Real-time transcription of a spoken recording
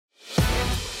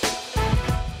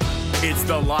It's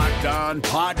the Locked On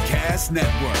Podcast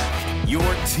Network, your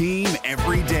team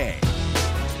every day.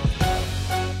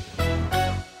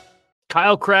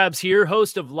 Kyle Krabs here,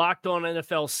 host of Locked On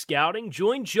NFL Scouting.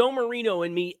 Join Joe Marino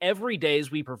and me every day as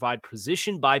we provide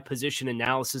position-by-position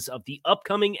analysis of the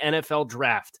upcoming NFL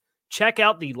Draft. Check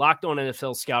out the Locked On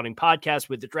NFL Scouting podcast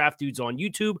with the Draft Dudes on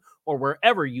YouTube or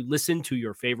wherever you listen to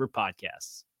your favorite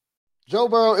podcasts. Joe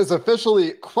Burrow is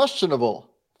officially questionable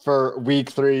for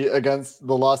Week 3 against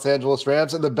the Los Angeles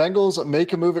Rams, and the Bengals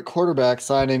make a move at quarterback,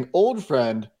 signing old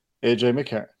friend AJ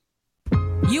McCarron.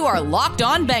 You are Locked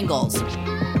On Bengals,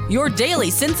 your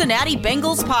daily Cincinnati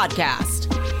Bengals podcast,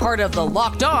 part of the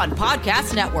Locked On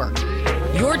Podcast Network,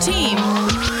 your team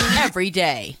every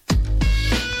day.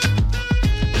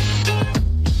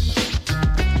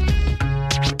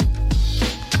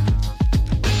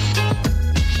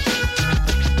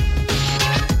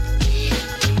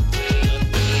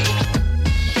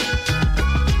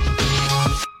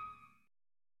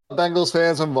 Bengals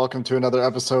fans, and welcome to another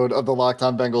episode of the Locked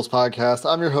On Bengals podcast.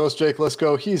 I'm your host, Jake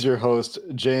Lisco. He's your host,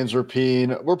 James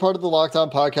Rapine. We're part of the Locked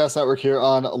On Podcast Network here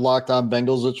on Locked On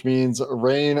Bengals, which means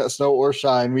rain, snow, or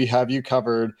shine, we have you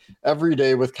covered every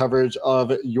day with coverage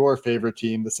of your favorite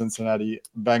team, the Cincinnati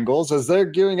Bengals, as they're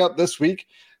gearing up this week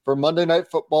for Monday Night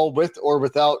Football with or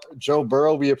without Joe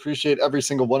Burrow. We appreciate every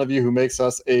single one of you who makes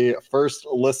us a first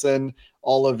listen,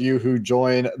 all of you who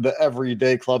join the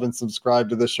Everyday Club and subscribe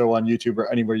to the show on YouTube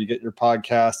or anywhere you get your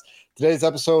podcast. Today's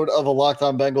episode of the Locked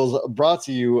On Bengals brought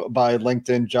to you by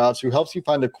LinkedIn Jobs, who helps you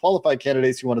find the qualified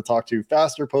candidates you want to talk to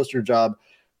faster. Post your job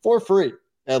for free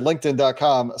at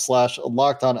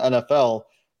linkedin.com/LockedOnNFL.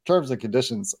 Terms and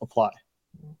conditions apply.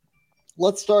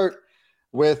 Let's start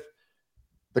with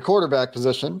the quarterback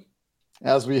position,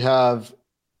 as we have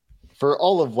for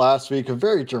all of last week, a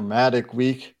very dramatic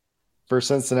week for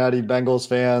Cincinnati Bengals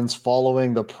fans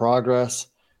following the progress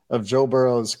of Joe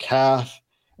Burrow's calf.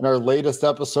 In our latest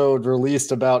episode,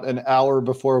 released about an hour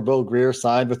before Will Grier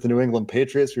signed with the New England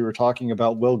Patriots, we were talking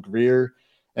about Will Grier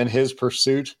and his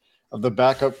pursuit of the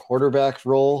backup quarterback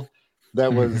role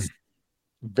that was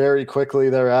very quickly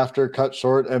thereafter cut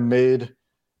short and made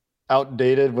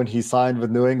outdated when he signed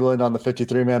with New England on the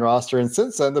 53-man roster. And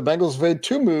since then, the Bengals have made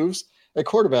two moves at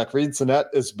quarterback. Reed Sinnett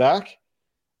is back,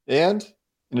 and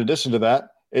in addition to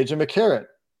that, AJ McCarron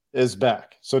is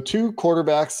back. So two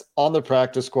quarterbacks on the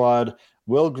practice squad,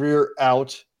 Will Grier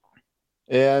out,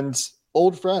 and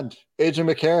old friend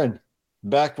AJ McCarron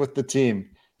back with the team,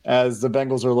 as the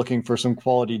Bengals are looking for some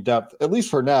quality depth, at least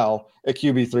for now, at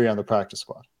QB3 on the practice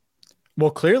squad. Well,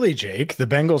 clearly, Jake, the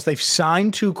Bengals, they've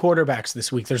signed two quarterbacks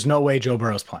this week. There's no way Joe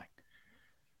Burrow's playing.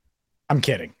 I'm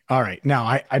kidding. All right.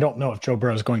 Now, I don't know if Joe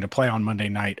Burrow is going to play on Monday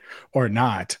night or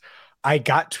not. I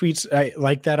got tweets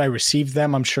like that. I received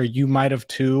them. I'm sure you might have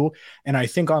too. And I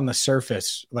think on the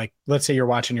surface, like, let's say you're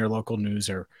watching your local news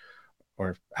or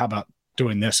how about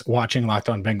doing this, watching Locked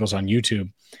On Bengals on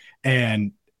YouTube,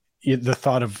 and the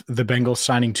thought of the Bengals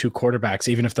signing two quarterbacks,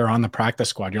 even if they're on the practice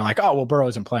squad, you're like, oh, well, Burrow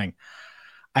isn't playing.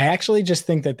 I actually just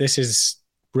think that this is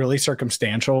really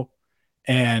circumstantial.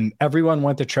 And everyone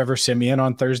went to Trevor Siemian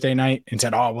on Thursday night and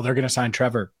said, oh, well, they're going to sign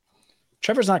Trevor.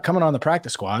 Trevor's not coming on the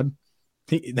practice squad.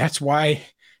 That's why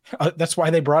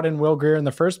they brought in Will Grier in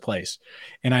the first place.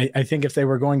 And I think if they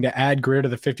were going to add Grier to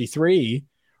the 53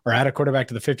 or add a quarterback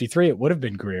to the 53, it would have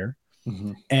been Grier.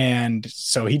 Mm-hmm. And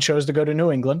so he chose to go to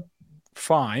New England.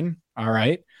 Fine. All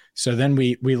right. So then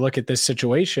we look at this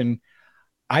situation.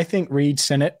 I think Reed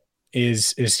Sinnett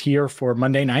is here for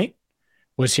Monday night,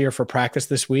 was here for practice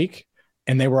this week,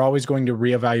 and they were always going to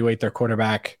reevaluate their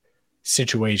quarterback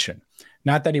situation.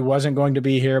 Not that he wasn't going to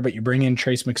be here, but you bring in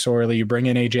Trace McSorley, you bring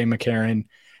in AJ McCarron,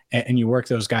 and you work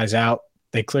those guys out.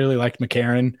 They clearly liked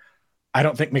McCarron. I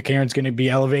don't think McCarron's going to be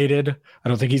elevated. I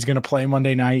don't think he's going to play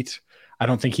Monday night. I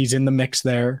don't think he's in the mix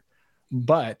there.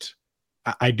 But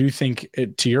I do think,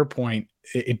 to your point,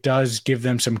 it does give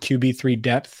them some QB3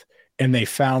 depth, and they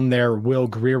found their Will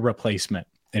Grier replacement.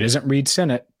 It isn't Reed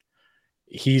Sinnett.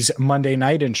 He's Monday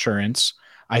night insurance.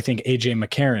 I think AJ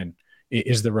McCarron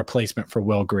is the replacement for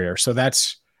Will Grier. So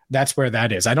that's where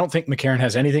that is. I don't think McCarron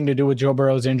has anything to do with Joe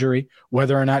Burrow's injury,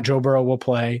 whether or not Joe Burrow will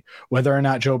play, whether or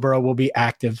not Joe Burrow will be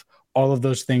active, all of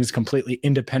those things completely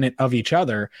independent of each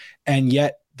other. And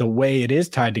yet the way it is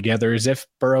tied together is if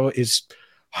Burrow is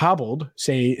hobbled,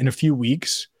 say in a few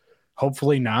weeks,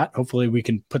 hopefully not. Hopefully we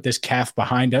can put this calf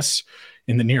behind us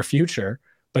in the near future.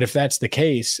 But if that's the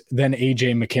case, then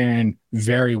AJ McCarron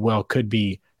very well could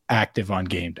be active on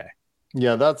game day.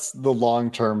 Yeah, that's the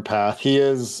long-term path. He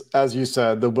is, as you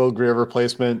said, the Will Grier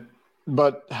replacement.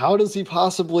 But how does he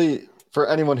possibly, for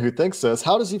anyone who thinks this,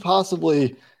 how does he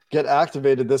possibly get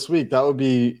activated this week? That would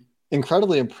be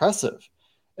incredibly impressive.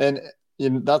 And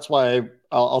that's why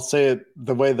I'll say it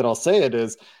the way that I'll say it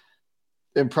is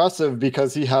impressive,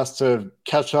 because he has to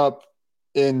catch up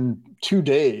in 2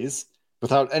 days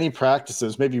without any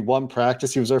practices, maybe one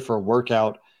practice. He was there for a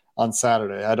workout on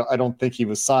Saturday. I don't think he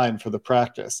was signed for the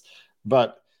practice,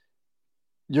 but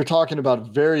you're talking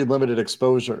about very limited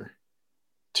exposure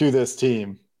to this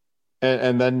team.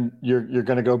 And then you're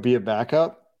going to go be a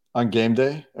backup on game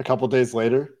day a couple days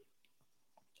later.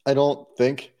 I don't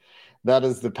think that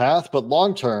is the path, but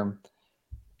long-term,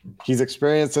 he's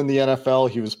experienced in the NFL.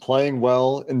 He was playing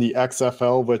well in the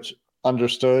XFL, which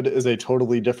understood is a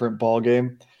totally different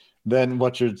ballgame than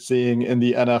what you're seeing in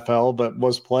the NFL, but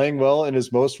was playing well in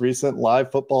his most recent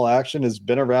live football action, has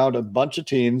been around a bunch of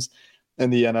teams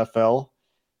in the NFL.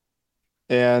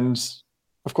 And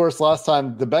of course, last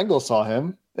time the Bengals saw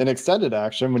him in extended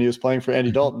action when he was playing for Andy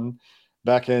Dalton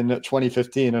back in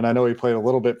 2015. And I know he played a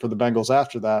little bit for the Bengals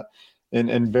after that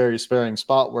in very sparing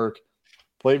spot work,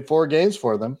 played 4 games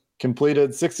for them,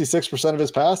 completed 66% of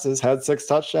his passes, had 6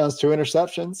 touchdowns, 2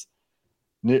 interceptions,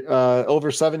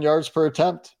 over 7 yards per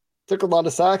attempt. Took a lot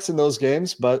of sacks in those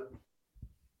games, but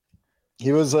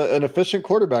he was an efficient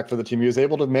quarterback for the team. He was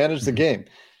able to manage the game,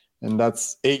 and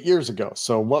that's 8 years ago.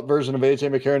 So what version of A.J.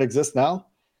 McCarron exists now?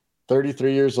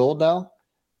 33 years old now?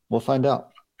 We'll find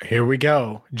out. Here we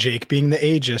go. Jake being the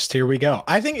ageist. Here we go.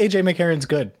 I think A.J. McCarron's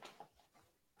good.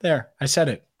 There, I said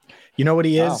it. You know what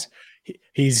he is?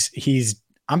 He's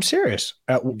I'm serious.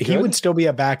 He would still be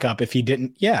a backup if he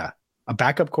didn't. Yeah, a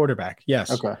backup quarterback.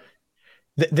 Yes. Okay.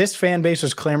 This fan base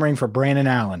was clamoring for Brandon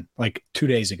Allen like 2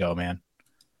 days ago, man.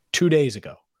 2 days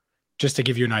ago, just to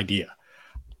give you an idea.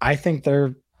 I think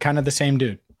they're kind of the same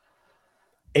dude.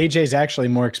 AJ's actually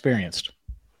more experienced.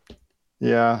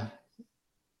 Yeah.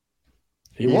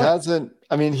 He hasn't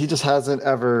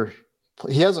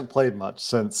played much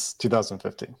since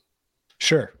 2015.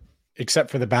 Sure.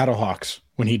 Except for the Battlehawks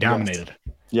when he dominated.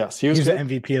 Yes. He He was was the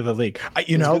MVP of the league.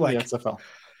 You know, like the XFL.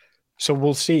 So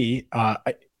we'll see.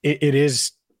 It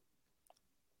is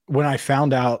when I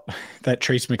found out that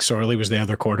Trace McSorley was the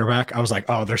other quarterback, I was like,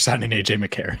 oh, they're signing AJ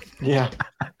McCarron. Yeah.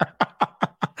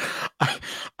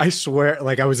 I swear,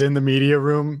 like I was in the media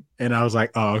room and I was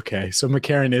like, oh, okay. So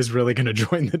McCarron is really going to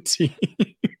join the team.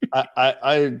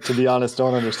 I, to be honest,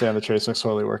 don't understand the Trace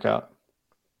McSorley workout.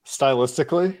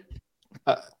 Stylistically,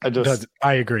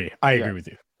 I agree. I agree with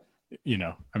you. You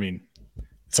know, I mean,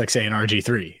 it's like saying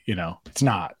RG3, you know, it's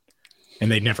not.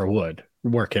 And they never would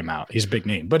work him out. He's a big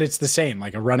name, but it's the same,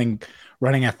 like a running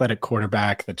athletic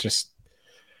quarterback that just,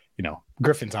 you know,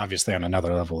 Griffin's obviously on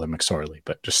another level than McSorley,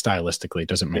 but just stylistically, it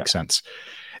doesn't make sense.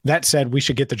 That said, we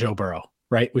should get to Joe Burrow,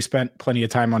 right? We spent plenty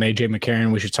of time on AJ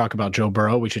McCarron. We should talk about Joe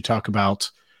Burrow. We should talk about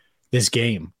this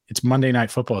game. It's Monday Night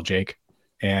Football, Jake,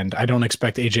 and I don't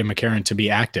expect AJ McCarron to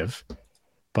be active,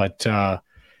 but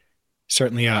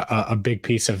certainly a big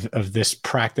piece of this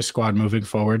practice squad moving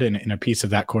forward and a piece of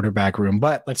that quarterback room.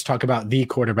 But let's talk about the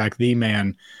quarterback, the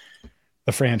man,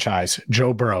 the franchise,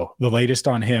 Joe Burrow, the latest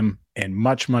on him, and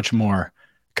much, much more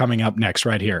coming up next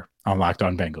right here on Locked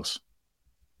On Bengals.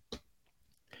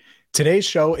 Today's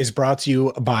show is brought to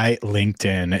you by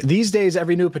LinkedIn. These days,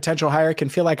 every new potential hire can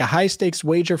feel like a high-stakes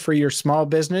wager for your small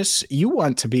business. You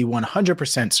want to be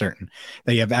 100% certain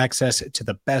that you have access to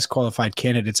the best qualified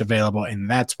candidates available,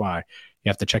 and that's why you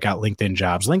have to check out LinkedIn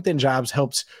Jobs. LinkedIn Jobs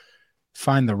helps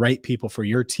find the right people for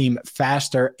your team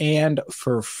faster and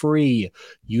for free.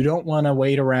 You don't want to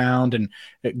wait around and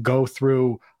go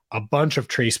through a bunch of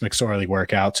Trace McSorley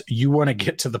workouts. You want to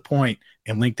get to the point,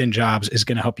 and LinkedIn Jobs is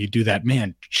going to help you do that.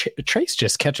 Man, Trace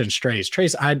just catching strays.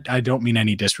 Trace, I don't mean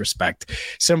any disrespect.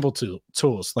 Simple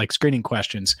tools like screening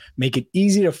questions make it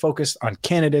easy to focus on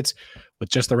candidates with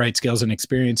just the right skills and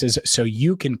experiences so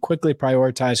you can quickly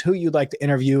prioritize who you'd like to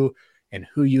interview and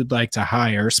who you'd like to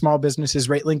hire. Small businesses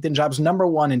rate LinkedIn Jobs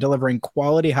 #1 in delivering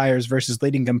quality hires versus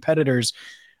leading competitors.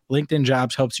 LinkedIn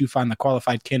Jobs helps you find the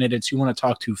qualified candidates you want to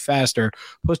talk to faster.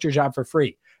 Post your job for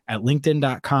free at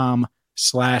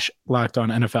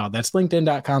linkedin.com/LockedOnNFL. That's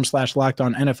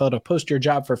linkedin.com/LockedOnNFL to post your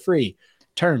job for free.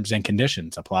 Terms and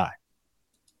conditions apply.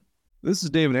 This is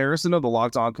David Harrison of the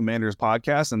Locked On Commanders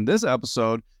podcast, and this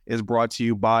episode is brought to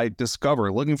you by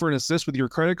Discover. Looking for an assist with your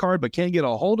credit card but can't get a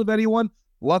hold of anyone?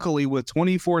 Luckily, with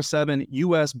 24/7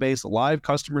 U.S.-based live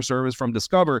customer service from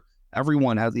Discover,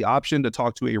 everyone has the option to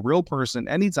talk to a real person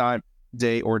anytime,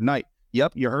 day or night.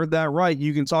 Yep, you heard that right.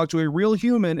 You can talk to a real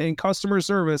human in customer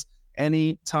service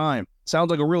anytime.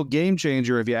 Sounds like a real game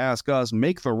changer if you ask us.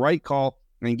 Make the right call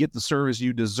and get the service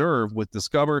you deserve with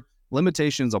Discover.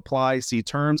 Limitations apply. See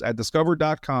terms at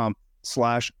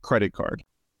discover.com/credit card.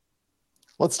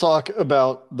 Let's talk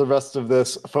about the rest of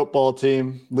this football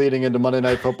team leading into Monday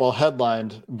Night Football,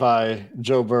 headlined by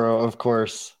Joe Burrow, of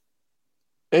course.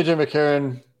 AJ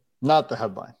McCarron, not the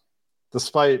headline,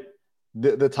 despite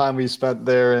the time we spent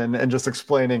there and just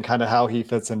explaining kind of how he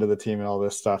fits into the team and all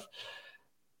this stuff.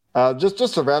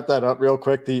 Just to wrap that up real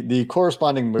quick, the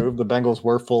corresponding move, the Bengals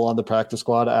were full on the practice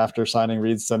squad after signing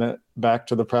Reed Sinnett back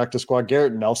to the practice squad.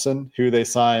 Garrett Nelson, who they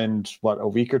signed, a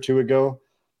week or two ago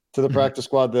to the practice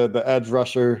squad, the edge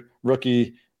rusher,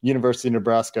 rookie, University of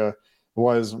Nebraska,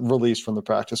 was released from the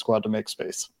practice squad to make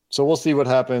space. So we'll see what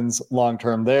happens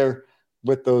long-term there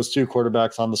with those two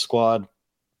quarterbacks on the squad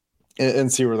and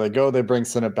see where they go. They bring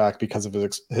Sinnett back because of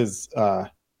his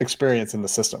experience in the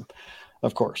system,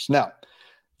 of course. Now,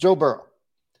 Joe Burrow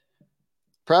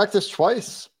practiced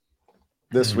twice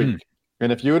this week.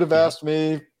 And if you would have asked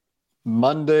me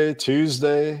Monday,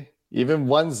 Tuesday, even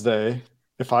Wednesday,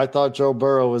 if I thought Joe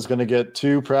Burrow was going to get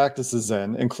 2 practices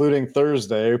in, including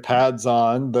Thursday, pads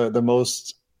on, the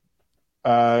most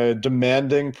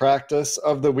demanding practice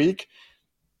of the week,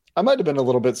 I might have been a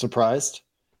little bit surprised.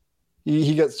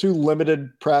 He gets 2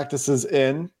 limited practices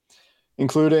in,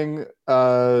 including,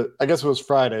 I guess it was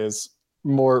Friday's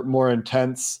more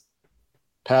intense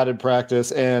padded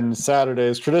practice, and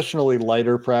Saturday's traditionally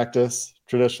lighter practice,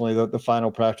 traditionally the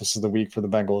final practice of the week for the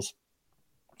Bengals,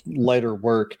 lighter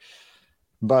work.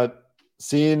 But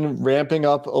seen ramping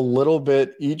up a little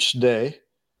bit each day,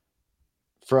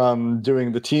 from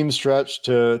doing the team stretch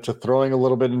to throwing a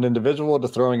little bit in individual to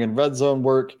throwing in red zone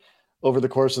work over the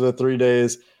course of the 3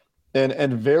 days.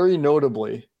 And very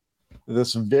notably,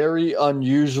 this very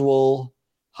unusual,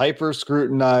 hyper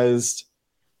scrutinized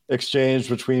exchange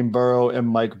between Burrow and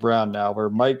Mike Brown now,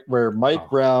 where Mike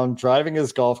Brown, driving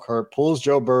his golf cart, pulls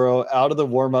Joe Burrow out of the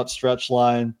warm-up stretch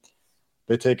line.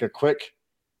 They take a quick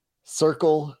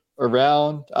circle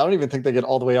around. I don't even think they get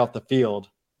all the way off the field.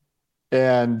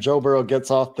 And Joe Burrow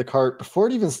gets off the cart before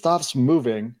it even stops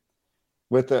moving,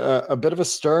 with a bit of a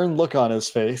stern look on his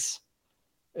face.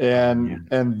 And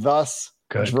thus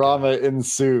drama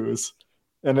ensues.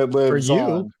 And it lives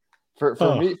on for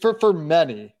me, for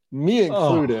many, me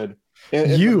included, in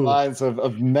the minds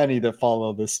of many that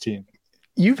follow this team.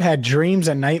 You've had dreams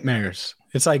and nightmares.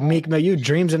 It's like Meek Mill, you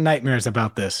dreams and nightmares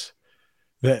about this.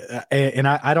 And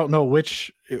I don't know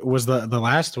which was the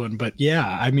last one, but yeah,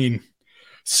 I mean,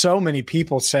 so many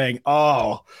people saying,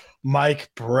 "Oh,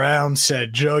 Mike Brown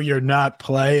said, Joe, you're not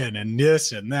playing," and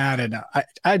this and that. And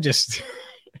I just,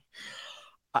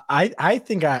 I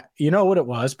think you know what it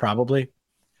was probably.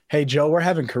 Hey, Joe, we're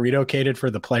having Corrito catered for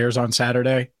the players on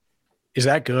Saturday. Is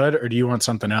that good, or do you want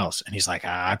something else? And he's like,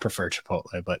 I prefer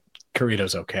Chipotle, but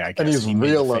Corrito's okay, I guess. And he's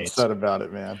real upset about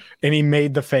it, man. And he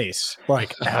made the face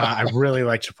like, I really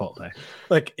like Chipotle.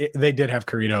 Like they did have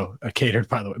Corrito catered,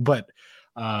 by the way, but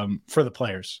for the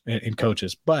players and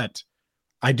coaches. But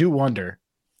I do wonder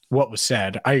what was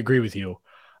said. I agree with you.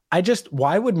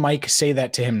 Why would Mike say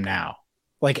that to him now?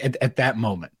 Like at that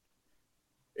moment.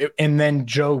 And then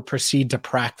Joe proceed to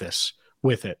practice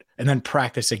with it and then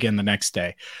practice again the next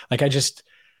day. Like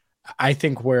I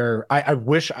think where I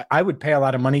wish I would pay a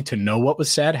lot of money to know what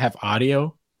was said, have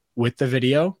audio with the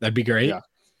video. That'd be great. Yeah.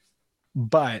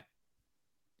 But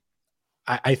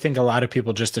I think a lot of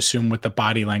people just assume with the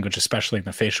body language, especially in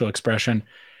the facial expression,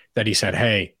 that he said,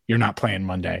 "Hey, you're not playing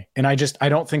Monday." And I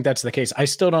don't think that's the case. I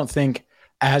still don't think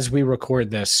as we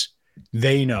record this,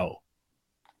 they know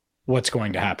what's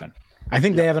going to happen. I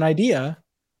think they have an idea.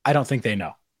 I don't think they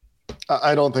know.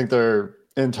 I don't think they're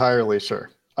entirely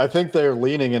sure. I think they're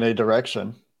leaning in a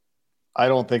direction. I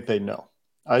don't think they know.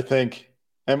 I think,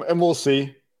 and we'll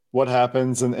see what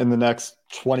happens in the next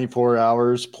 24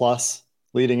 hours plus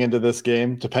leading into this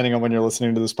game, depending on when you're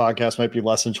listening to this podcast, might be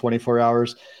less than 24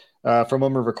 hours. From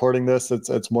when we're recording this,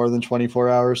 it's more than 24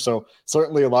 hours. So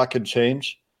certainly a lot could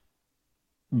change.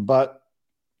 But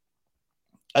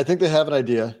I think they have an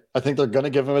idea. I think they're going to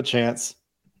give him a chance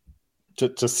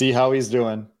to see how he's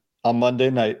doing on Monday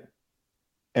night.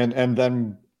 And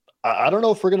then I don't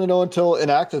know if we're going to know until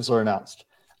inactives are announced.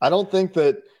 I don't think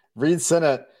that Reed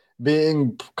Sinnett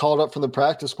being called up from the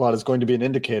practice squad is going to be an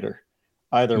indicator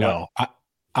either way.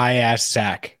 I asked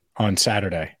Zach on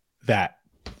Saturday that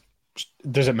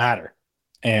does it matter?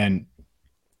 And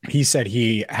he said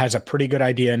he has a pretty good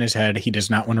idea in his head. He does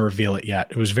not want to reveal it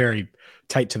yet. It was very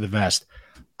tight to the vest.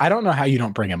 I don't know how you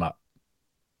don't bring him up.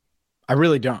 I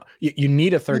really don't. You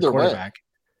need a third quarterback.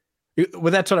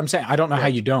 Well, that's what I'm saying. I don't know how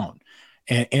you don't.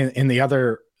 And the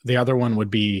other one would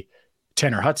be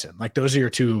Tanner Hudson. Like those are your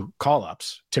 2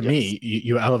 call-ups. To me,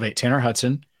 you elevate Tanner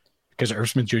Hudson because Irv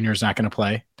Smith Jr. is not going to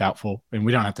play. Doubtful. And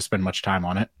we don't have to spend much time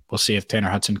on it. We'll see if Tanner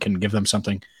Hudson can give them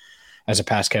something as a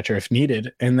pass catcher if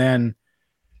needed. And then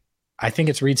I think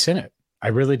it's Reed Sinnett. I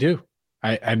really do.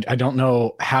 I don't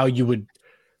know how you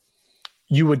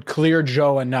would clear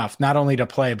Joe enough, not only to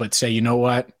play, but say, you know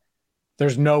what?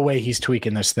 There's no way he's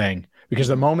tweaking this thing, because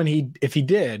the moment if he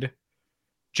did,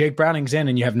 Jake Browning's in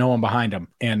and you have no one behind him.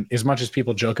 And as much as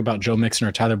people joke about Joe Mixon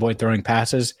or Tyler Boyd throwing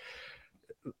passes,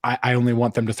 I only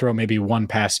want them to throw maybe one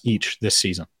pass each this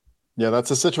season. Yeah,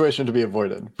 that's a situation to be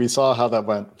avoided. We saw how that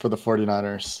went for the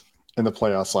 49ers in the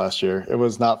playoffs last year. It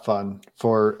was not fun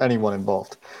for anyone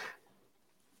involved.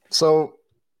 So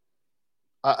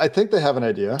I think they have an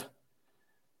idea.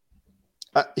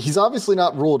 He's obviously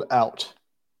not ruled out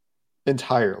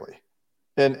entirely.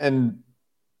 And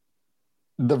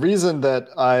the reason that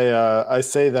I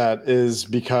say that is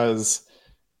because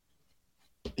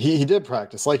he did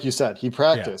practice. Like you said, he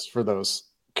practiced for those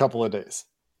couple of days.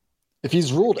 If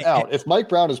he's ruled out, if Mike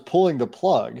Brown is pulling the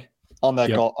plug on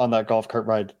that golf cart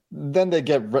ride, then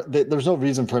there's no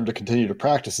reason for him to continue to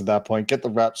practice at that point. Get the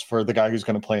reps for the guy who's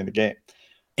going to play in the game,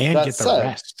 and get the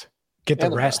rest. Get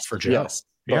the rest for Joe. Yes,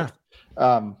 yeah.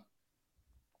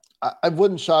 I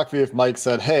wouldn't shock me if Mike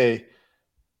said, "Hey,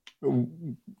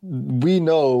 we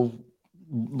know,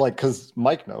 like, because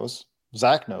Mike knows,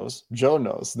 Zach knows, Joe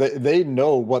knows. They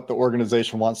know what the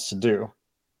organization wants to do."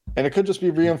 And it could just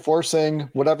be reinforcing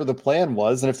whatever the plan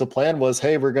was. And if the plan was,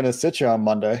 hey, we're going to sit you on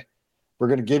Monday, we're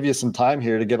going to give you some time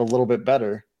here to get a little bit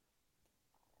better.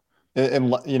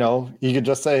 And you know, you could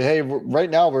just say, hey, right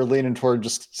now we're leaning toward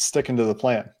just sticking to the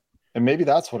plan. And maybe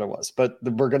that's what it was, but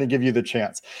we're going to give you the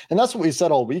chance. And that's what we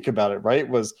said all week about it, right?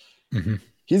 Was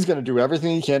he's going to do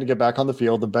everything he can to get back on the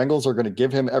field. The Bengals are going to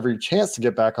give him every chance to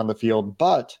get back on the field,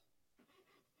 but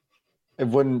it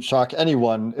wouldn't shock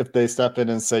anyone if they step in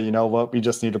and say, you know what, we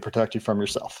just need to protect you from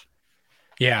yourself.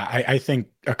 Yeah, I think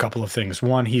a couple of things.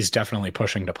 One, he's definitely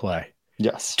pushing to play.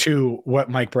 Yes. Two, what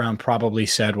Mike Brown probably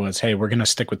said was, hey, we're going to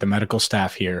stick with the medical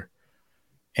staff here.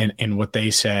 And what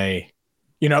they say,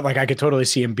 you know, like I could totally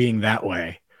see him being that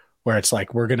way, where it's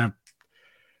like, we're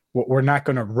not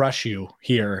going to rush you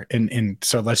here. And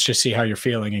so let's just see how you're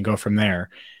feeling and go from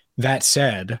there. That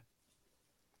said,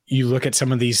 you look at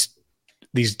some of these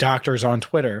doctors on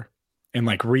Twitter and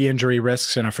like re-injury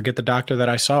risks. And I forget the doctor that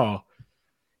I saw.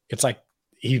 It's like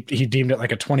he deemed it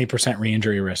like a 20%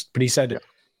 re-injury risk, but he said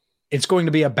it's going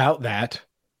to be about that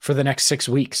for the next 6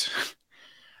 weeks.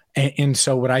 And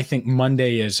so what I think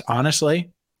Monday is,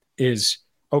 honestly, is,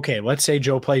 okay, let's say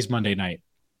Joe plays Monday night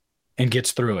and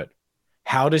gets through it.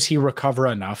 How does he recover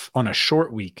enough on a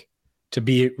short week to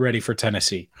be ready for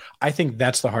Tennessee? I think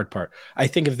that's the hard part. I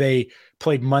think if they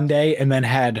played Monday and then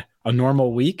had a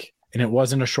normal week and it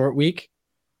wasn't a short week,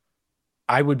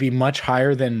 I would be much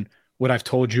higher than what I've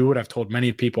told you, what I've told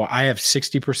many people. I have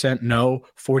 60% no,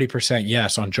 40%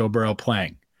 yes on Joe Burrow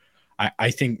playing.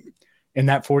 I think in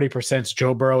that 40%,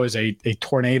 Joe Burrow is a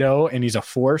tornado, and he's a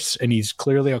force, and he's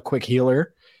clearly a quick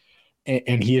healer,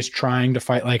 and he is trying to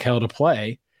fight like hell to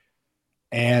play.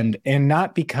 And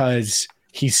not because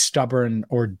he's stubborn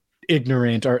or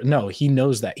ignorant, or no, he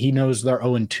knows that. He knows they're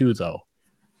 0-2 though,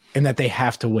 and that they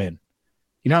have to win.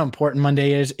 You know how important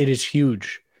Monday is? It is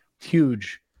huge,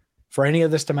 huge for any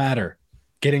of this to matter.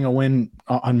 Getting a win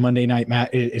on Monday night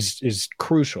is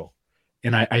crucial.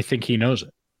 And I think he knows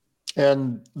it.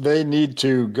 And they need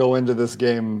to go into this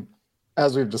game,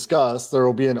 as we've discussed, there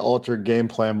will be an altered game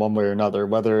plan one way or another,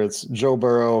 whether it's Joe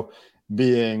Burrow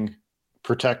being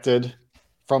protected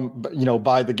from, you know,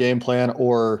 by the game plan,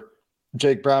 or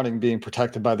Jake Browning being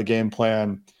protected by the game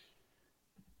plan.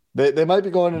 They might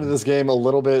be going into this game a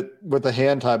little bit with a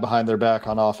hand tied behind their back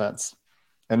on offense.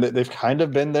 And they've kind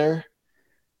of been there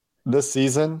this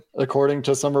season, according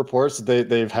to some reports.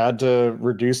 They've had to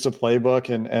reduce the playbook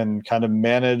and kind of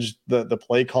manage the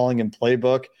play calling and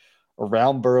playbook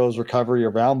around Burrow's recovery,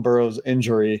 around Burrow's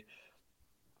injury.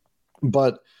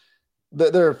 But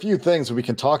there are a few things that we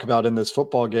can talk about in this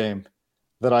football game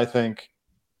that I think,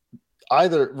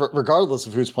 either regardless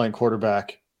of who's playing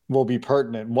quarterback, will be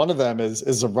pertinent. One of them is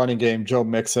the running game, Joe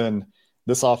Mixon,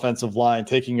 this offensive line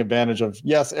taking advantage of,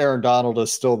 yes, Aaron Donald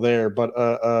is still there, but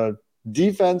a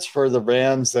defense for the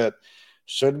Rams that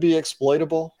should be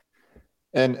exploitable.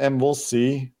 And we'll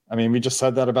see. I mean, we just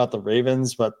said that about the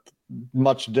Ravens, but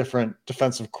much different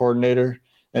defensive coordinator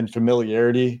and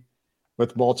familiarity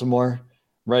with Baltimore,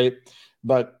 right?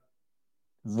 But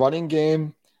running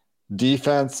game,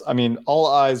 defense, I mean, all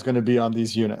eyes going to be on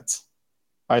these units,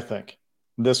 I think,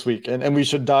 this week. And we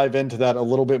should dive into that a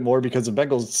little bit more, because the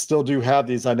Bengals still do have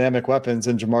these dynamic weapons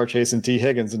in Jamar Chase and T.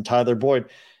 Higgins and Tyler Boyd,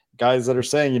 guys that are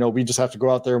saying, you know, we just have to go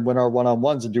out there and win our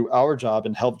one-on-ones and do our job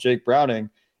and help Jake Browning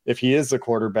if he is the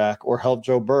quarterback, or help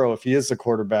Joe Burrow if he is the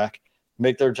quarterback.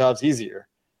 make their jobs easier.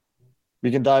 We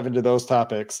can dive into those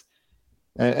topics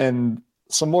and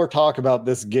some more talk about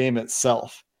this game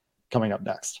itself coming up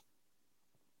next.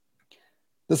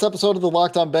 This episode of the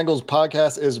Locked On Bengals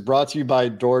podcast is brought to you by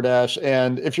DoorDash.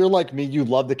 And if you're like me, you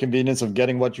love the convenience of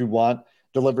getting what you want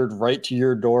delivered right to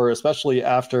your door, especially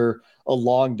after a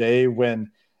long day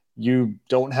when you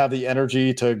don't have the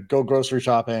energy to go grocery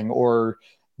shopping or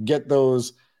get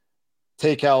those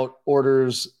takeout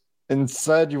orders.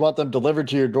 Instead, you want them delivered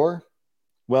to your door.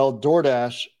 Well,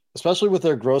 DoorDash, especially with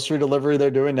their grocery delivery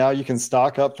they're doing now, you can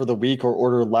stock up for the week or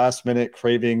order last-minute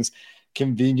cravings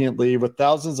conveniently. With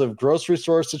thousands of grocery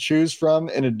stores to choose from,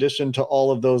 in addition to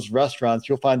all of those restaurants,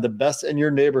 you'll find the best in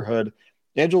your neighborhood,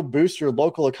 and you'll boost your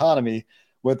local economy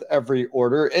with every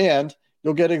order, and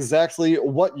you'll get exactly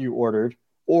what you ordered,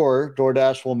 or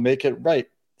DoorDash will make it right.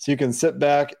 So you can sit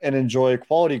back and enjoy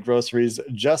quality groceries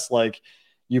just like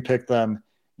you pick them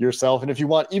yourself. And if you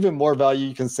want even more value,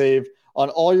 you can save on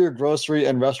all your grocery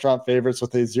and restaurant favorites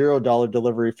with a $0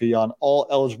 delivery fee on all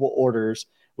eligible orders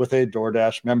with a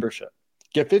DoorDash membership.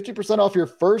 Get 50% off your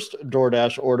first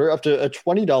DoorDash order up to a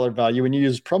 $20 value when you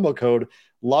use promo code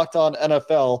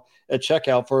LOCKEDONNFL at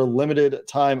checkout for a limited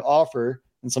time offer,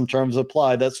 and some terms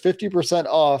apply. That's 50%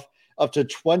 off up to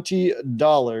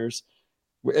 $20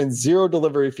 and zero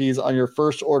delivery fees on your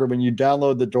first order when you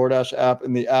download the DoorDash app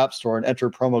in the App Store and enter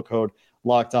promo code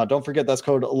Locked On. Don't forget, that's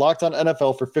code Locked On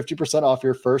NFL for 50% off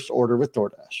your first order with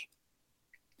DoorDash.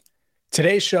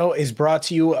 Today's show is brought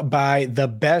to you by the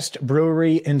best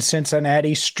brewery in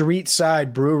Cincinnati,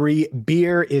 Streetside Brewery.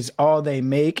 Beer is all they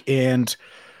make, and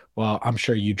well, I'm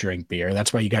sure you drink beer.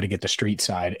 That's why you got to get the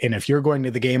Streetside. And if you're going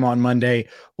to the game on Monday,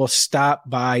 well, stop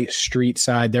by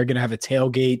Streetside. They're going to have a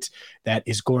tailgate that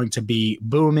is going to be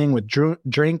booming with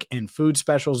drink and food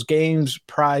specials, games,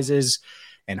 prizes,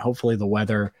 and hopefully the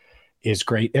weather is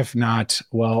great. If not,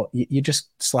 well, you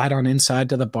just slide on inside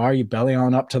to the bar, you belly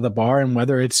on up to the bar, and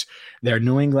whether it's their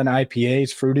New England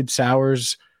IPAs, fruited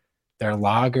sours, their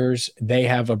lagers, they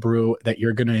have a brew that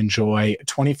you're going to enjoy.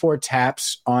 24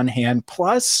 taps on hand,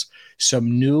 plus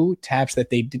some new taps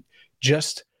that they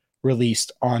just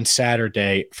released on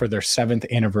Saturday for their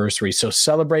 7th anniversary. So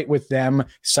celebrate with them.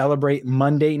 Celebrate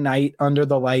Monday night under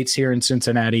the lights here in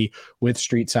Cincinnati with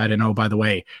Streetside. And oh, by the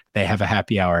way, they have a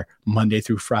happy hour Monday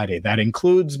through Friday. That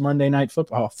includes Monday Night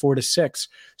Football, 4 to 6.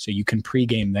 So you can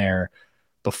pregame there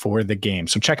before the game.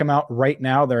 So check them out right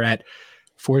now. They're at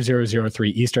 4003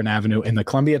 Eastern Avenue in the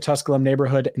Columbia-Tusculum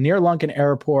neighborhood near Lunken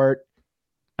Airport.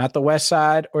 Not the west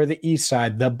side or the east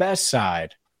side. The best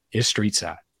side is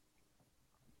Streetside.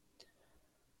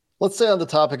 Let's stay on the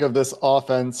topic of this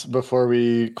offense before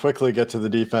we quickly get to the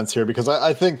defense here, because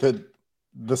I think that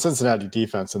the Cincinnati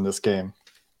defense in this game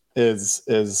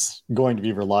is going to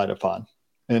be relied upon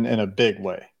in a big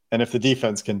way. And if the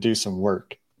defense can do some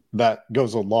work, that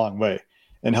goes a long way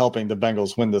in helping the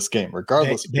Bengals win this game,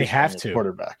 regardless they have to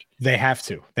quarterback. They have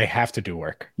to do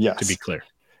work. Yes, to be clear.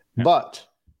 But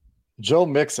Joe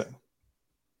Mixon,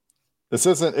 this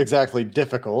isn't exactly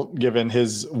difficult given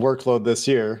his workload this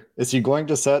year. Is he going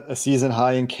to set a season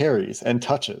high in carries and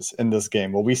touches in this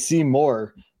game? Will we see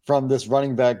more from this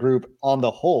running back group on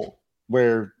the whole,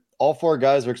 where all 4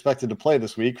 guys are expected to play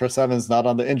this week? Chris Evans not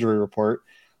on the injury report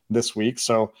this week.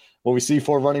 So will we see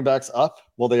 4 running backs up?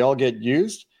 Will they all get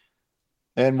used?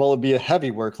 And will it be a heavy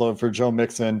workload for Joe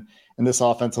Mixon and this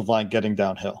offensive line getting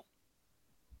downhill?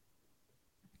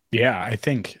 Yeah, I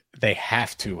think they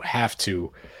have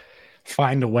to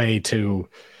find a way to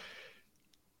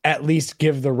at least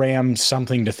give the Rams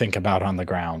something to think about on the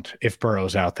ground if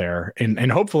Burrow's out there, and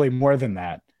hopefully more than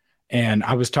that. And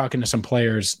I was talking to some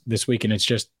players this week, and it's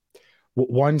just,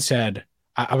 one said,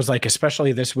 I was like,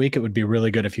 especially this week, it would be really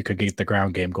good if you could get the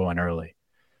ground game going early.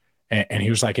 And he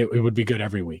was like, it would be good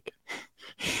every week.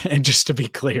 And just to be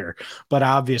clear, but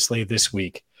obviously this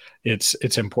week it's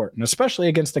important, especially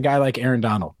against a guy like Aaron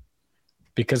Donald,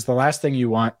 because the last thing you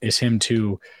want is him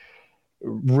to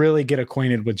really get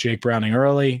acquainted with Jake Browning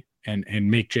early and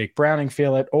make Jake Browning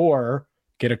feel it, or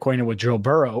get acquainted with Joe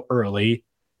Burrow early,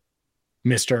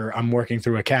 Mr. I'm working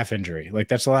through a calf injury. Like,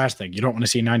 that's the last thing. You don't want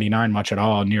to see 99 much at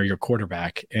all near your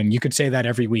quarterback. And you could say that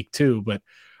every week too, but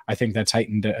I think that's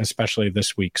heightened, especially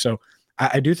this week. So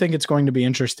I do think it's going to be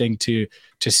interesting to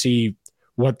see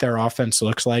what their offense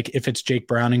looks like. If it's Jake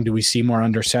Browning, do we see more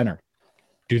under center?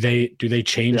 Do they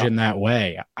change in that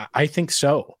way? I think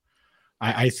so.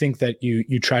 I think that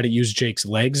you try to use Jake's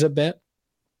legs a bit,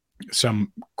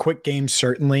 some quick games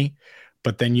certainly,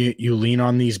 but then you lean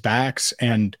on these backs.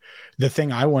 And the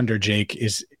thing I wonder, Jake,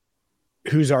 is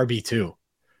who's RB2?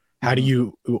 How do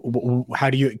you,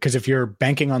 because if you're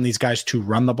banking on these guys to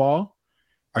run the ball,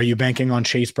 Are you banking on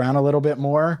Chase Brown a little bit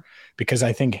more? Because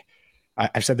I think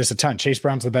I've said this a ton. Chase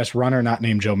Brown's the best runner, not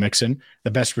named Joe Mixon.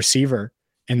 The best receiver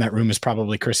in that room is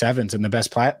probably Chris Evans, and the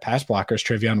best pass blocker is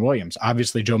Trevion Williams.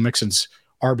 Obviously, Joe Mixon's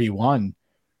RB1,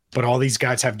 but all these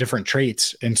guys have different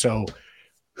traits. And so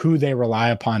who they rely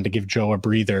upon to give Joe a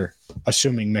breather,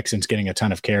 assuming Mixon's getting a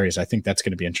ton of carries, I think that's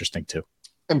going to be interesting too.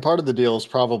 And part of the deal is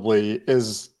probably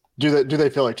do they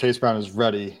feel like Chase Brown is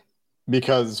ready?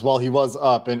 Because while he was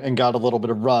up and got a little bit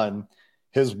of run,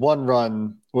 his one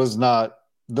run was not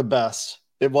the best.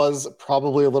 It was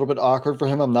probably a little bit awkward for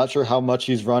him. I'm not sure how much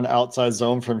he's run outside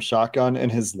zone from shotgun in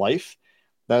his life.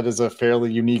 That is a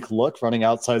fairly unique look. Running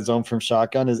outside zone from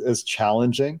shotgun is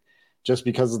challenging just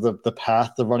because of the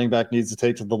path the running back needs to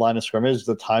take to the line of scrimmage,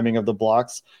 the timing of the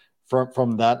blocks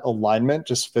from that alignment,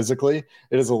 just physically,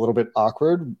 it is a little bit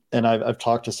awkward. And I've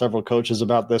talked to several coaches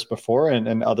about this before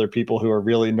and other people who are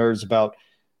really nerds about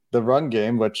the run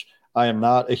game, which I am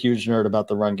not a huge nerd about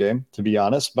the run game, to be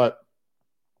honest. But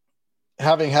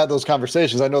having had those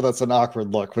conversations, I know that's an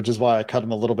awkward look, which is why I cut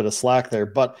him a little bit of slack there.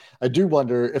 But I do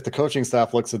wonder if the coaching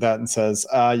staff looks at that and says,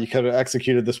 you could have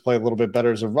executed this play a little bit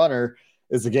better as a runner.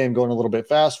 Is the game going a little bit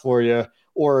fast for you?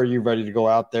 Or are you ready to go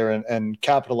out there and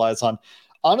capitalize on,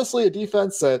 honestly, a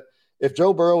defense that if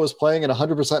Joe Burrow was playing and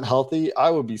 100% healthy,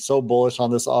 I would be so bullish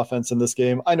on this offense in this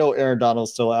game. I know Aaron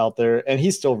Donald's still out there, and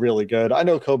he's still really good. I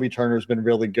know Kobe Turner's been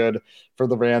really good for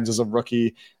the Rams as a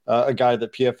rookie, a guy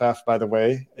that PFF, by the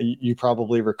way, you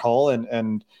probably recall,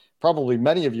 and probably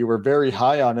many of you were very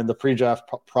high on in the pre-draft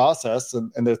process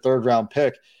and their third-round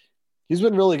pick. He's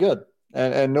been really good,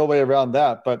 and no way around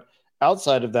that. But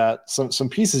outside of that, some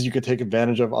pieces you could take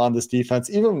advantage of on this defense,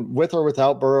 even with or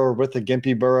without Burrow or with the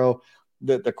gimpy Burrow.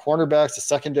 The cornerbacks, the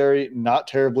secondary, not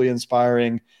terribly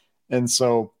inspiring. And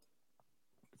so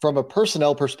from a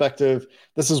personnel perspective,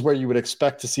 this is where you would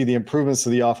expect to see the improvements to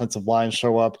the offensive line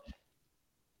show up.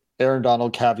 Aaron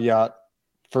Donald caveat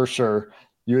for sure.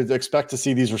 You would expect to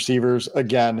see these receivers,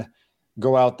 again,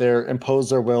 go out there, impose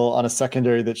their will on a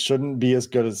secondary that shouldn't be as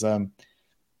good as them.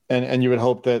 And you would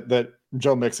hope that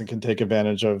Joe Mixon can take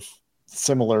advantage of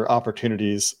similar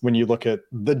opportunities when you look at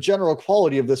the general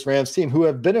quality of this Rams team, who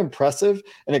have been impressive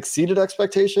and exceeded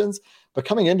expectations. But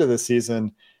coming into this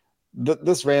season,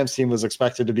 this Rams team was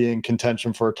expected to be in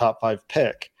contention for a top 5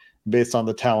 pick based on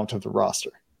the talent of the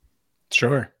roster.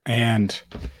 Sure. And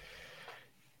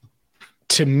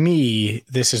to me,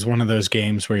 this is one of those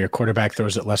games where your quarterback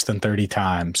throws it less than 30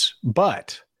 times.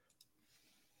 But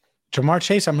Jamar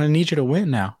Chase, I'm going to need you to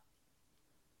win now.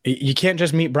 You can't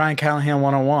just meet Brian Callahan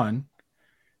one-on-one.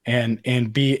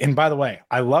 And by the way,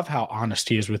 I love how honest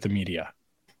he is with the media.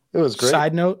 It was great.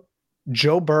 Side note,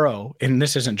 Joe Burrow, and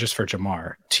this isn't just for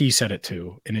Jamar, T said it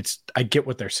too, and I get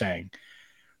what they're saying.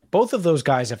 Both of those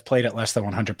guys have played at less than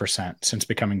 100% since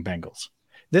becoming Bengals.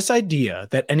 This idea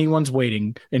that anyone's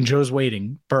waiting, and Joe's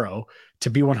waiting, Burrow, to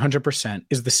be 100%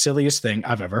 is the silliest thing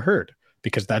I've ever heard,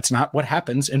 because that's not what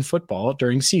happens in football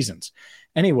during seasons.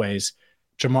 Anyways,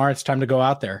 Jamar, it's time to go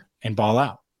out there and ball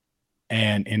out.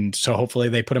 And so hopefully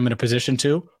they put him in a position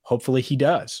to. Hopefully he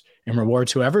does, and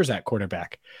rewards whoever's at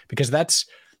quarterback, because that's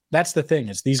the thing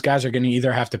is these guys are going to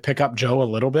either have to pick up Joe a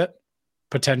little bit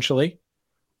potentially,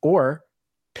 or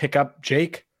pick up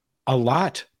Jake a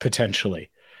lot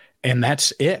potentially, and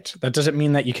that's it. That doesn't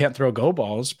mean that you can't throw go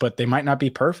balls, but they might not be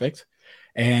perfect.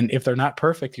 And if they're not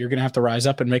perfect, you're going to have to rise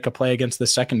up and make a play against the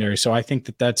secondary. So I think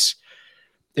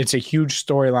it's a huge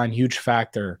storyline, huge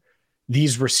factor.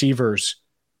 These receivers,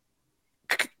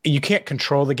 you can't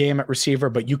control the game at receiver,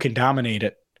 but you can dominate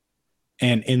it.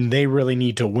 And they really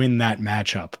need to win that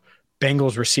matchup.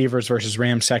 Bengals receivers versus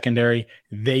Rams secondary,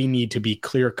 they need to be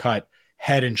clear-cut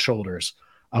head and shoulders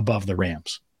above the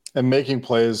Rams. And making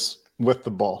plays with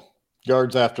the ball.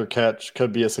 Yards after catch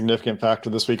could be a significant factor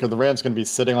this week. Are the Rams going to be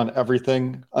sitting on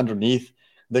everything underneath?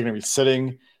 They're going to be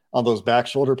sitting on those back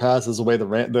shoulder passes the way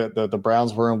the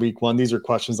Browns were in week 1. These are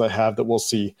questions I have that we'll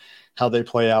see how they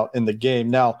play out in the game.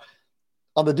 Now,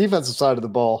 on the defensive side of the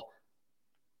ball,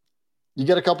 you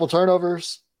get a couple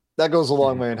turnovers, that goes a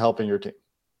long way in helping your team.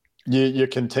 You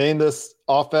contain this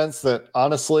offense that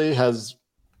honestly has,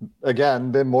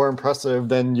 again, been more impressive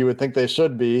than you would think they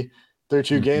should be through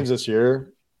 2 games this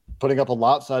year, putting up a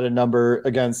lopsided number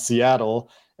against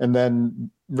Seattle and then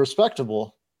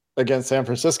respectable against San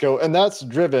Francisco. And that's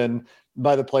driven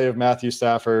by the play of Matthew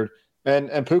Stafford and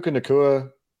Puka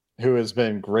Nacua, who has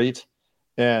been great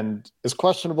and is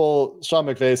questionable. Sean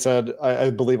McVay said, I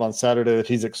believe on Saturday, that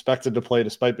he's expected to play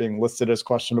despite being listed as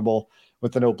questionable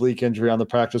with an oblique injury on the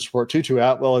practice report. Tutu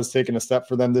Atwell has taken a step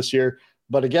for them this year.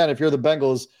 But again, if you're the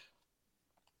Bengals,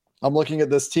 I'm looking at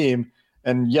this team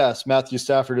And yes, Matthew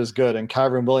Stafford is good and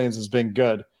Kyron Williams has been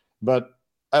good, but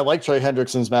I like Trey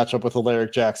Hendrickson's matchup with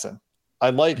Alaric Jackson. I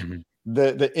like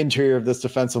the interior of this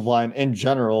defensive line in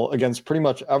general against pretty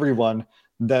much everyone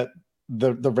that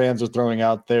the Rams are throwing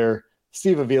out there.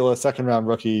 Steve Avila, second-round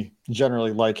rookie,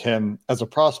 generally like him as a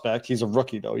prospect. He's a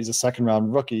rookie, though. He's a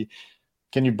second-round rookie.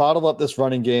 Can you bottle up this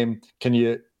running game? Can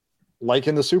you, like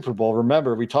in the Super Bowl,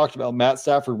 remember, we talked about Matt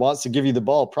Stafford wants to give you the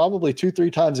ball probably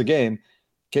 2-3 times a game.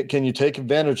 Can you take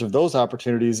advantage of those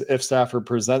opportunities if Stafford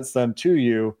presents them to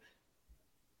you?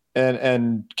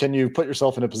 And can you put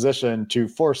yourself in a position to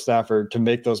force Stafford to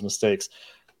make those mistakes?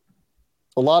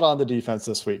 A lot on the defense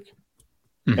this week.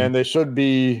 And they should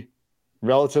be,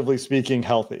 relatively speaking,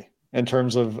 healthy in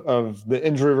terms of the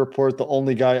injury report. The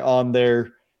only guy on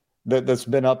there that's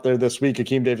been up there this week,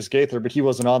 Akeem Davis-Gaither, but he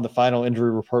wasn't on the final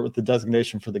injury report with the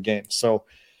designation for the game. So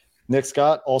Nick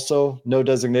Scott, also no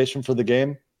designation for the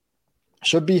game.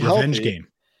 Should be healthy.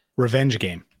 Revenge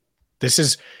game.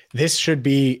 This should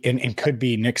be and could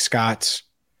be Nick Scott's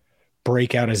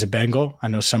breakout as a Bengal. I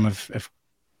know some have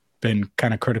been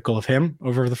kind of critical of him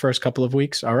over the first couple of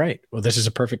weeks. All right. Well, this is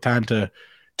a perfect time to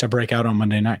break out on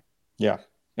Monday night. Yeah.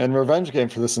 And revenge game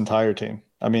for this entire team.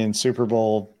 I mean, Super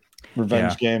Bowl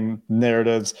revenge game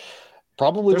narratives.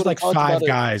 Probably there's like 5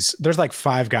 guys. There's like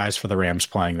 5 guys for the Rams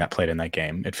playing that played in that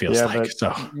game. It feels like.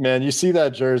 So man, you see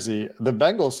that jersey. The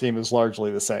Bengals team is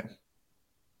largely the same.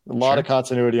 A lot of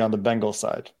continuity on the Bengals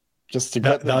side. Just to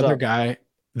get the other guy,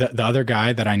 the other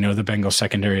guy that I know the Bengals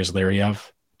secondary is leery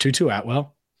of, Tutu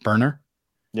Atwell, burner.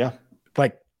 Yeah.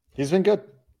 Like he's been good.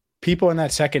 People in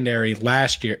that secondary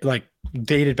last year, like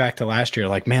dated back to last year,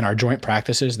 like, man, our joint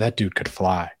practices, that dude could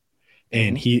fly.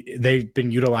 And they've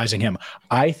been utilizing him.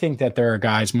 I think that there are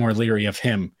guys more leery of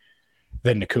him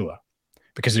than Nakua,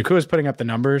 because Nakua is putting up the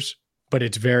numbers, but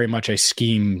it's very much a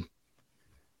scheme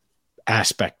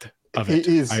aspect of it.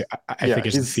 I think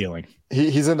it's the feeling.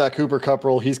 He's in that Cooper Kupp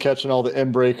role. He's catching all the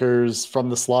in breakers from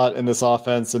the slot in this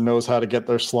offense and knows how to get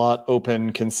their slot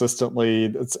open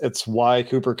consistently. It's why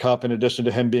Cooper Kupp, in addition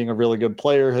to him being a really good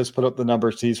player, has put up the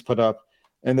numbers he's put up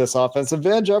in this offense. And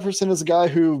Van Jefferson is a guy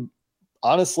who,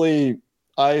 honestly,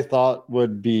 I thought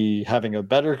would be having a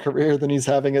better career than he's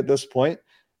having at this point.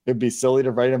 It'd be silly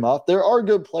to write him off. There are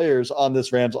good players on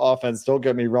this Rams offense, don't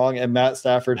get me wrong, and Matt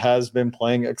Stafford has been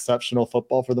playing exceptional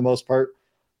football for the most part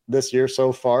this year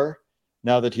so far,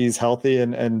 now that he's healthy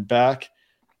and back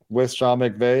with Sean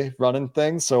McVay running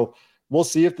things. So we'll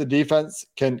see if the defense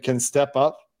can step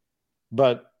up.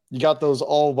 But you got those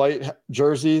all-white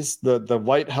jerseys, the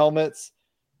white helmets,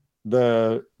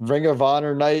 the Ring of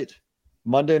Honor night,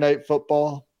 Monday Night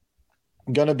Football.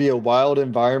 Going to be a wild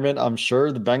environment, I'm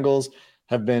sure. The Bengals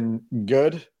have been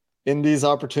good in these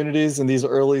opportunities in these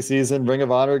early season Ring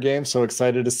of Honor games. So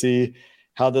excited to see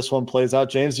how this one plays out.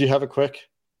 James, do you have a quick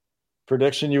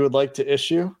prediction you would like to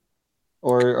issue,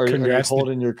 or are you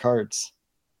holding your cards?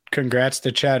 Congrats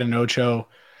to Chad and Ocho.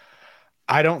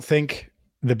 I don't think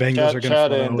the Bengals are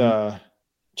going to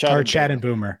Chad and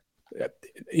Boomer.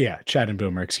 Yeah, Chad and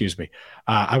Boomer, excuse me.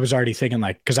 I was already thinking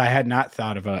because I had not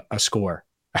thought of a score.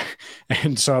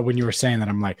 And so when you were saying that,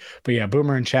 I'm like, but yeah,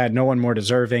 Boomer and Chad, no one more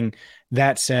deserving.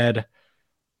 That said,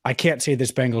 I can't see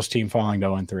this Bengals team falling to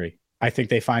 0-3. I think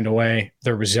they find a way.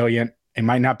 They're resilient. It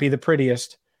might not be the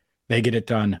prettiest. They get it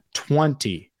done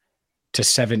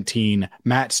 20-17.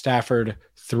 Matt Stafford,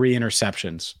 3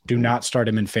 interceptions. Do not start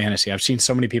him in fantasy. I've seen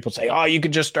so many people say, oh, you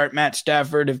could just start Matt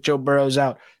Stafford if Joe Burrow's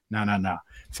out. No.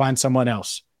 Find someone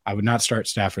else. I would not start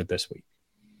Stafford this week.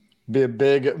 Be a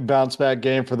big bounce back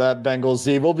game for that Bengals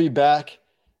Z. We'll be back.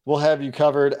 We'll have you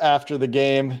covered after the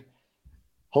game.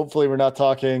 Hopefully we're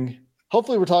talking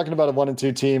about a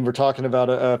 1-2 team. We're talking about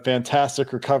a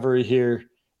fantastic recovery here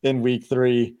in week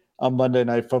 3 on Monday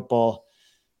Night Football.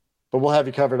 But we'll have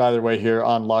you covered either way here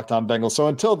on Locked On Bengals. So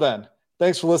until then,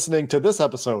 thanks for listening to this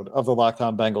episode of the Locked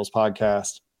On Bengals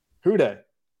podcast. Hooday,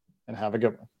 and have a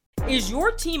good one. Is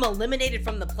your team eliminated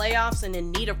from the playoffs and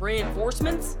in need of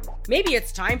reinforcements? Maybe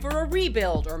it's time for a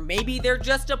rebuild, or maybe they're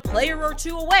just a player or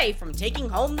two away from taking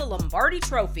home the Lombardi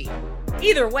Trophy.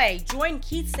 Either way, join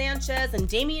Keith Sanchez and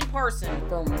Damian Parson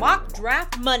for Mock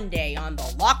Draft Monday on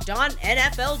the Locked On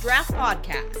NFL Draft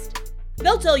Podcast.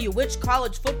 They'll tell you which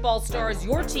college football stars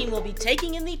your team will be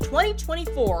taking in the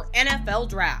 2024 NFL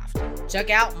Draft. Check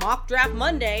out Mock Draft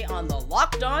Monday on the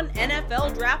Locked On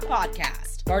NFL Draft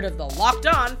Podcast, part of the Locked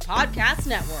On Podcast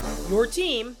Network, your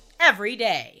team every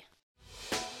day.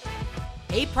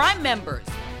 Hey, Prime members,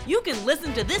 you can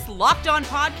listen to this Locked On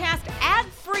podcast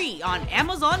ad-free on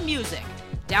Amazon Music.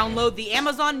 Download the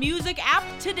Amazon Music app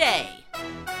today.